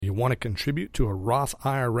You want to contribute to a Roth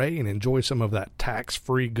IRA and enjoy some of that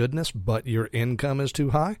tax-free goodness, but your income is too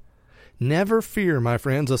high? Never fear, my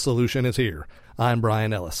friends, a solution is here. I'm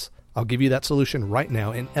Brian Ellis. I'll give you that solution right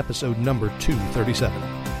now in episode number 237.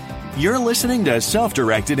 You're listening to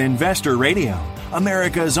Self-Directed Investor Radio,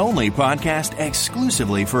 America's only podcast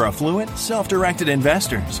exclusively for affluent, self-directed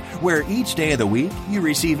investors, where each day of the week you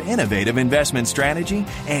receive innovative investment strategy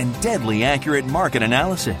and deadly accurate market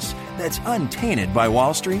analysis that's untainted by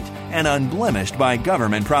Wall Street and unblemished by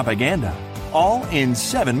government propaganda, all in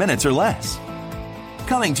 7 minutes or less.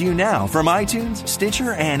 Coming to you now from iTunes,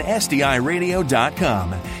 Stitcher, and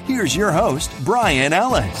SDIRadio.com, here's your host, Brian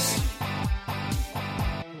Ellis.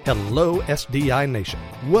 Hello, SDI Nation.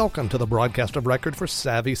 Welcome to the broadcast of record for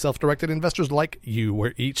savvy, self-directed investors like you,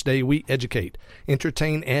 where each day we educate,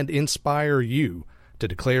 entertain, and inspire you to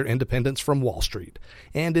declare independence from Wall Street.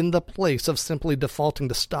 And in the place of simply defaulting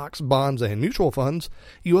to stocks, bonds, and mutual funds,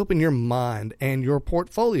 you open your mind and your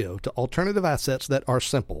portfolio to alternative assets that are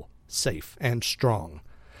simple, safe, and strong.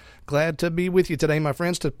 Glad to be with you today, my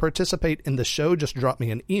friends. To participate in the show, just drop me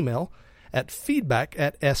an email at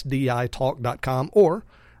feedback@sditalk.com or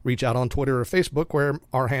reach out on Twitter or Facebook, where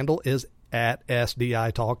our handle is at SDI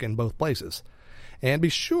Talk in both places. And be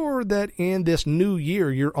sure that in this new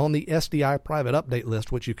year, you're on the SDI private update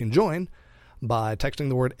list, which you can join by texting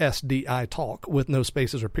the word SDI Talk with no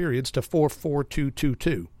spaces or periods to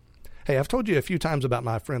 44222. Hey, I've told you a few times about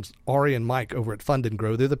my friends Ari and Mike over at Fund and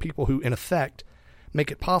Grow. They're the people who, in effect, make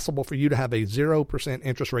it possible for you to have a 0%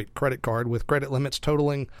 interest rate credit card with credit limits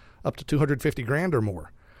totaling up to $250,000 or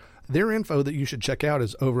more. Their info that you should check out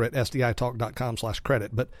is over at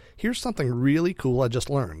sditalk.com/credit. But here's something really cool I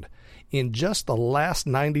just learned. In just the last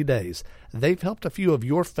 90 days, they've helped a few of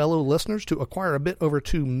your fellow listeners to acquire a bit over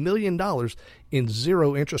 $2 million in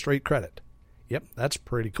zero interest rate credit. Yep, that's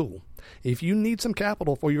pretty cool. If you need some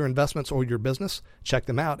capital for your investments or your business, check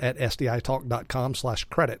them out at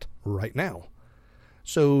sditalk.com/credit right now.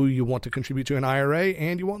 So you want to contribute to an IRA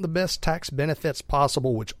and you want the best tax benefits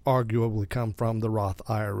possible, which arguably come from the Roth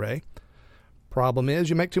IRA. Problem is,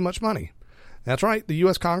 you make too much money. That's right, the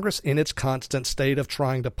U.S. Congress, in its constant state of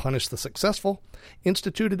trying to punish the successful,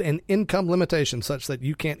 instituted an income limitation such that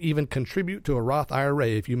you can't even contribute to a Roth IRA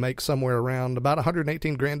if you make somewhere around about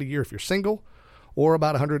 $118,000 a year if you're single, or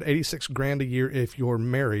about $186,000 a year if you're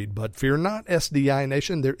married. But fear not, SDI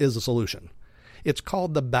Nation, there is a solution. It's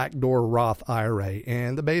called the Backdoor Roth IRA,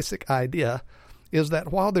 and the basic idea is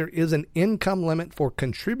that while there is an income limit for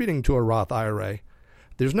contributing to a Roth IRA,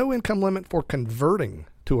 there's no income limit for converting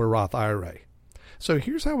to a Roth IRA. So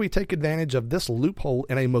here's how we take advantage of this loophole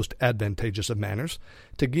in a most advantageous of manners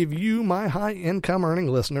to give you, my high-income earning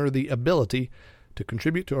listener, the ability to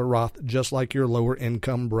contribute to a Roth just like your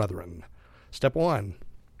lower-income brethren. Step 1,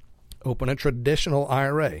 open a traditional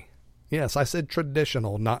IRA. Yes, I said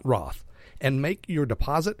traditional, not Roth. And make your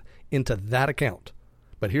deposit into that account.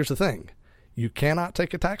 But here's the thing. You cannot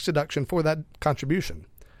take a tax deduction for that contribution.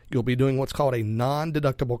 You'll be doing what's called a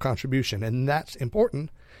non-deductible contribution, and that's important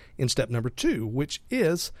in step number 2, which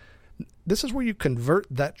is, this is where you convert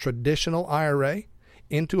that traditional IRA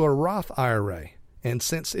into a Roth IRA. And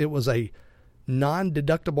since it was a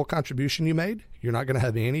non-deductible contribution you made, you're not going to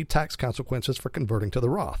have any tax consequences for converting to the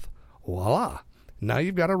Roth. Voila! Now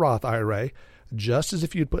you've got a Roth IRA, just as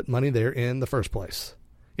if you'd put money there in the first place.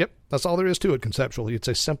 Yep, that's all there is to it conceptually. It's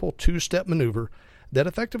a simple 2-step maneuver that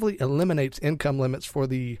effectively eliminates income limits for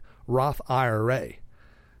the Roth IRA.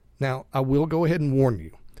 Now, I will go ahead and warn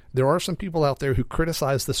you. There are some people out there who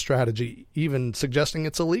criticize this strategy, even suggesting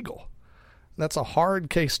it's illegal. That's a hard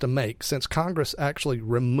case to make since Congress actually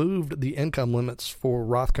removed the income limits for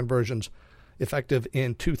Roth conversions effective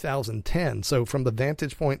in 2010. So from the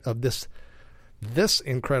vantage point of this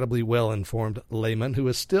incredibly well-informed layman who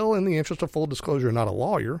is still, in the interest of full disclosure, not a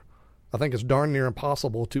lawyer, I think it's darn near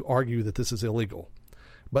impossible to argue that this is illegal.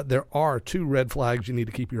 But there are 2 red flags you need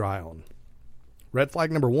to keep your eye on. Red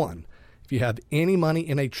flag number 1, if you have any money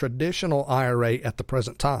in a traditional IRA at the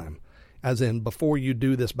present time, as in before you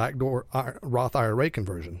do this backdoor Roth IRA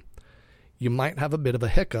conversion, you might have a bit of a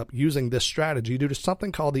hiccup using this strategy due to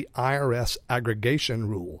something called the IRS aggregation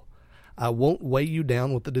rule. I won't weigh you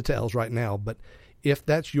down with the details right now, but if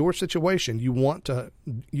that's your situation, you want to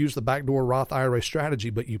use the backdoor Roth IRA strategy,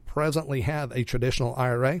 but you presently have a traditional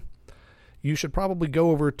IRA, you should probably go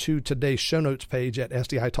over to today's show notes page at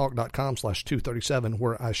sditalk.com/237,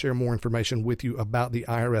 where I share more information with you about the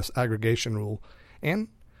IRS aggregation rule. And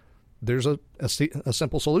there's a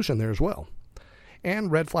simple solution there as well.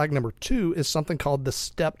 And red flag number 2 is something called the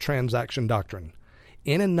step transaction doctrine.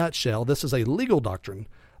 In a nutshell, this is a legal doctrine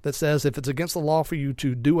that says if it's against the law for you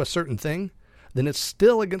to do a certain thing, then it's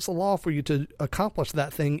still against the law for you to accomplish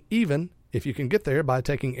that thing, even if you can get there by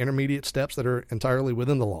taking intermediate steps that are entirely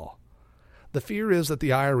within the law. The fear is that the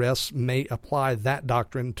IRS may apply that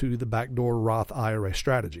doctrine to the backdoor Roth IRA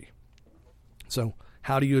strategy. So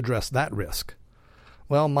how do you address that risk?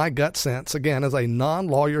 Well, my gut sense, again, as a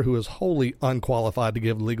non-lawyer who is wholly unqualified to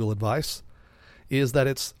give legal advice, is that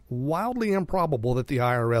it's wildly improbable that the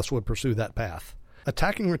IRS would pursue that path.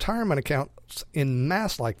 Attacking retirement accounts en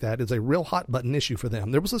masse like that is a real hot-button issue for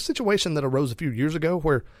them. There was a situation that arose a few years ago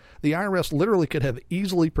where the IRS literally could have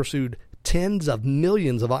easily pursued tens of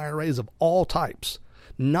millions of IRAs of all types,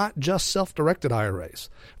 not just self-directed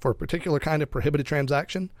IRAs, for a particular kind of prohibited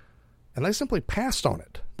transaction, and they simply passed on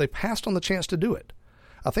it. They passed on the chance to do it.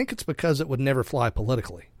 I think it's because it would never fly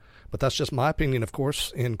politically. But that's just my opinion, of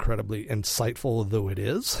course, incredibly insightful though it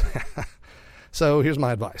is. So here's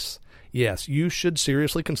my advice. Yes, you should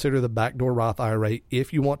seriously consider the backdoor Roth IRA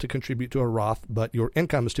if you want to contribute to a Roth, but your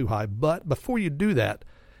income is too high. But before you do that,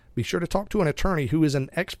 be sure to talk to an attorney who is an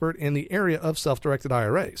expert in the area of self-directed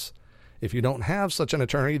IRAs. If you don't have such an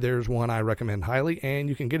attorney, there's one I recommend highly, and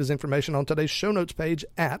you can get his information on today's show notes page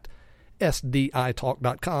at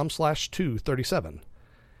sditalk.com/237.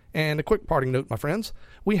 And a quick parting note, my friends,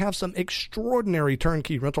 we have some extraordinary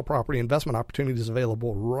turnkey rental property investment opportunities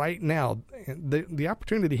available right now. The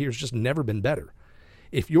opportunity here has just never been better.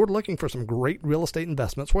 If you're looking for some great real estate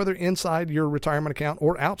investments, whether inside your retirement account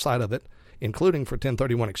or outside of it, including for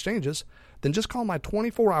 1031 exchanges, then just call my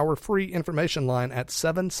 24-hour free information line at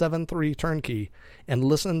 773-TURNKEY and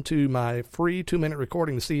listen to my free 2-minute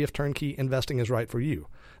recording to see if turnkey investing is right for you.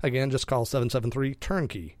 Again, just call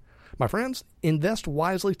 773-TURNKEY. My friends, invest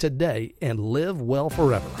wisely today and live well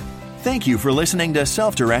forever. Thank you for listening to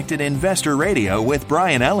Self-Directed Investor Radio with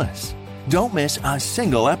Brian Ellis. Don't miss a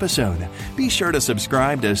single episode. Be sure to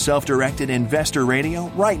subscribe to Self-Directed Investor Radio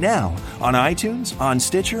right now on iTunes, on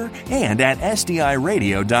Stitcher, and at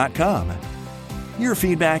SDIRadio.com. Your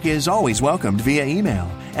feedback is always welcomed via email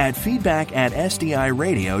at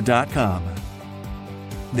feedback@SDIRadio.com.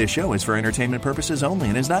 This show is for entertainment purposes only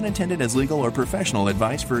and is not intended as legal or professional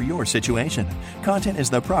advice for your situation. Content is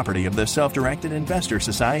the property of the Self-Directed Investor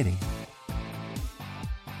Society.